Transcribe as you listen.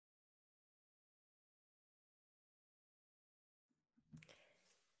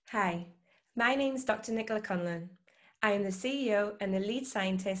Hi, my name is Dr Nichola Conlon. I am the CEO and the lead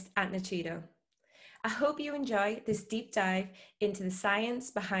scientist at Nuchido. I hope you enjoy this deep dive into the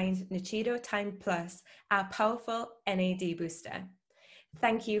science behind Nuchido Time Plus, our powerful NAD booster.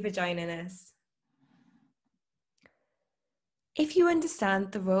 Thank you for joining us. If you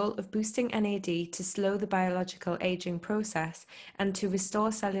understand the role of boosting NAD to slow the biological aging process and to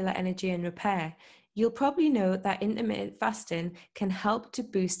restore cellular energy and repair, you'll probably know that intermittent fasting can help to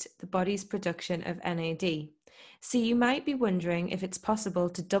boost the body's production of NAD. So you might be wondering if it's possible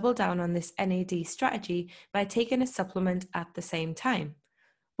to double down on this NAD strategy by taking a supplement at the same time.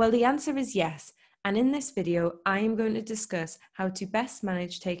 Well, the answer is yes, and in this video, I am going to discuss how to best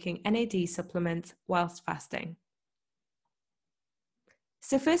manage taking NAD supplements whilst fasting.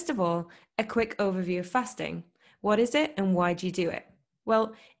 So first of all, a quick overview of fasting. What is it and why do you do it?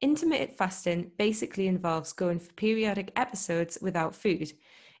 Well, intermittent fasting basically involves going for periodic episodes without food.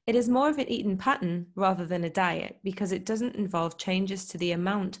 It is more of an eating pattern rather than a diet because it doesn't involve changes to the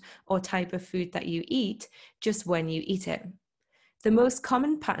amount or type of food that you eat, just when you eat it. The most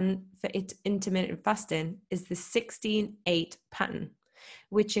common pattern for intermittent fasting is the 16-8 pattern,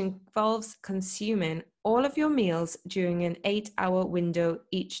 which involves consuming all of your meals during an 8-hour window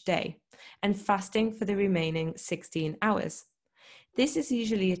each day and fasting for the remaining 16 hours. This is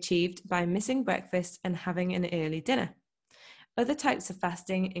usually achieved by missing breakfast and having an early dinner. Other types of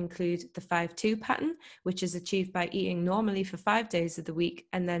fasting include the 5-2 pattern, which is achieved by eating normally for 5 days of the week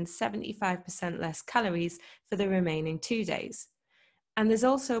and then 75% less calories for the remaining 2 days. And there's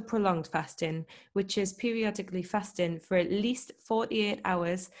also prolonged fasting, which is periodically fasting for at least 48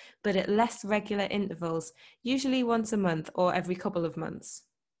 hours, but at less regular intervals, usually once a month or every couple of months.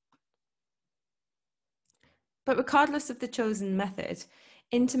 But regardless of the chosen method,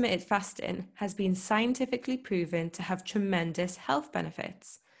 intermittent fasting has been scientifically proven to have tremendous health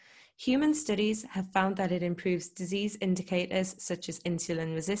benefits. Human studies have found that it improves disease indicators such as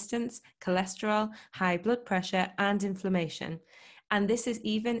insulin resistance, cholesterol, high blood pressure, and inflammation, and this is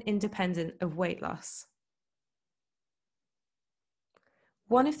even independent of weight loss.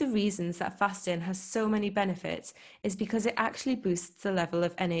 One of the reasons that fasting has so many benefits is because it actually boosts the level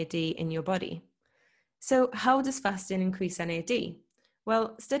of NAD in your body. So how does fasting increase NAD?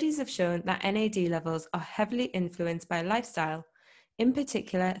 Well, studies have shown that NAD levels are heavily influenced by lifestyle, in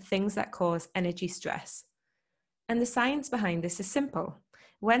particular things that cause energy stress. And the science behind this is simple.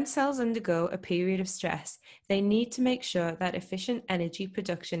 When cells undergo a period of stress, they need to make sure that efficient energy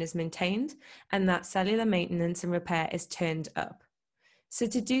production is maintained and that cellular maintenance and repair is turned up. So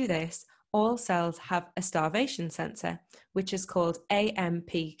to do this, all cells have a starvation sensor, which is called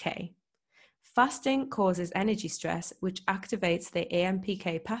AMPK. Fasting causes energy stress, which activates the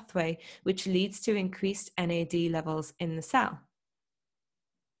AMPK pathway, which leads to increased NAD levels in the cell.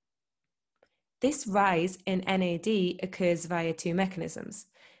 This rise in NAD occurs via two mechanisms.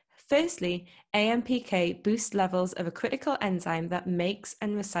 Firstly, AMPK boosts levels of a critical enzyme that makes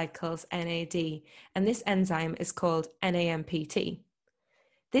and recycles NAD, and this enzyme is called NAMPT.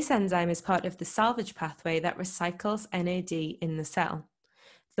 This enzyme is part of the salvage pathway that recycles NAD in the cell.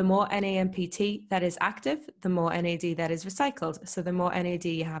 The more NAMPT that is active, the more NAD that is recycled, so the more NAD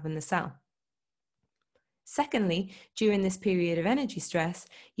you have in the cell. Secondly, during this period of energy stress,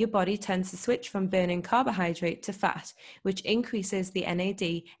 your body tends to switch from burning carbohydrate to fat, which increases the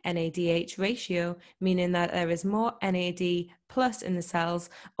NAD-NADH ratio, meaning that there is more NAD plus in the cells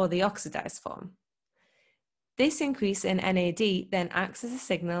or the oxidized form. This increase in NAD then acts as a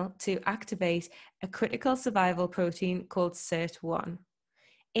signal to activate a critical survival protein called SIRT1.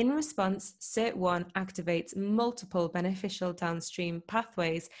 In response, SIRT1 activates multiple beneficial downstream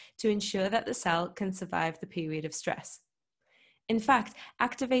pathways to ensure that the cell can survive the period of stress. In fact,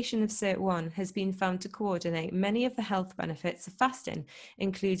 activation of SIRT1 has been found to coordinate many of the health benefits of fasting,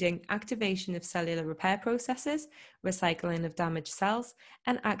 including activation of cellular repair processes, recycling of damaged cells,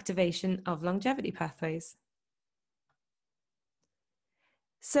 and activation of longevity pathways.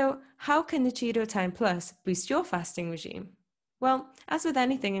 So, how can Nuchido Time Plus boost your fasting regime? Well, as with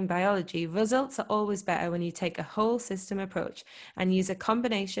anything in biology, results are always better when you take a whole system approach and use a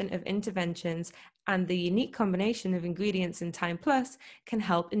combination of interventions, and the unique combination of ingredients in Time Plus can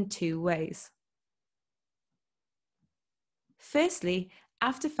help in two ways. Firstly,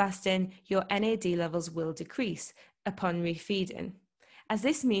 after fasting, your NAD levels will decrease upon refeeding, as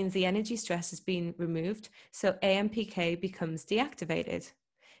this means the energy stress has been removed, so AMPK becomes deactivated.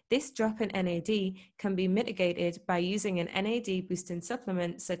 This drop in NAD can be mitigated by using an NAD boosting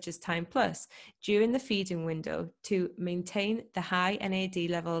supplement such as Time Plus during the feeding window to maintain the high NAD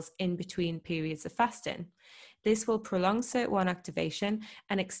levels in between periods of fasting. This will prolong SIRT1 activation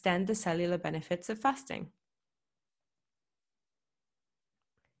and extend the cellular benefits of fasting.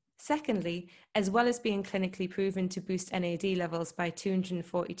 Secondly, as well as being clinically proven to boost NAD levels by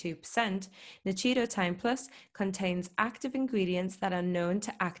 242%, Nichido Time Plus contains active ingredients that are known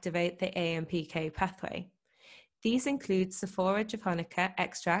to activate the AMPK pathway. These include Sophora japonica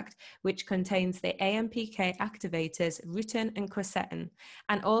extract, which contains the AMPK activators rutin and quercetin,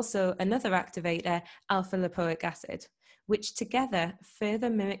 and also another activator, alpha-lipoic acid, which together further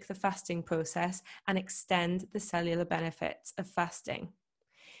mimic the fasting process and extend the cellular benefits of fasting.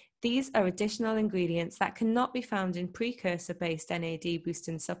 These are additional ingredients that cannot be found in precursor-based NAD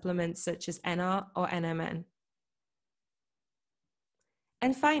boosting supplements such as NR or NMN.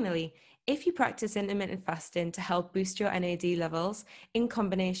 And finally, if you practice intermittent fasting to help boost your NAD levels in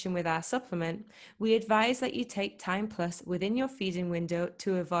combination with our supplement, we advise that you take Time Plus within your feeding window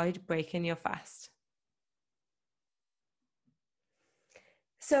to avoid breaking your fast.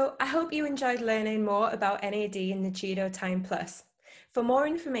 So I hope you enjoyed learning more about NAD and Nichido Time Plus. For more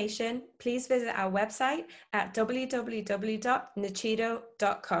information, please visit our website at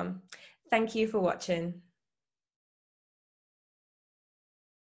www.nichido.com. Thank you for watching.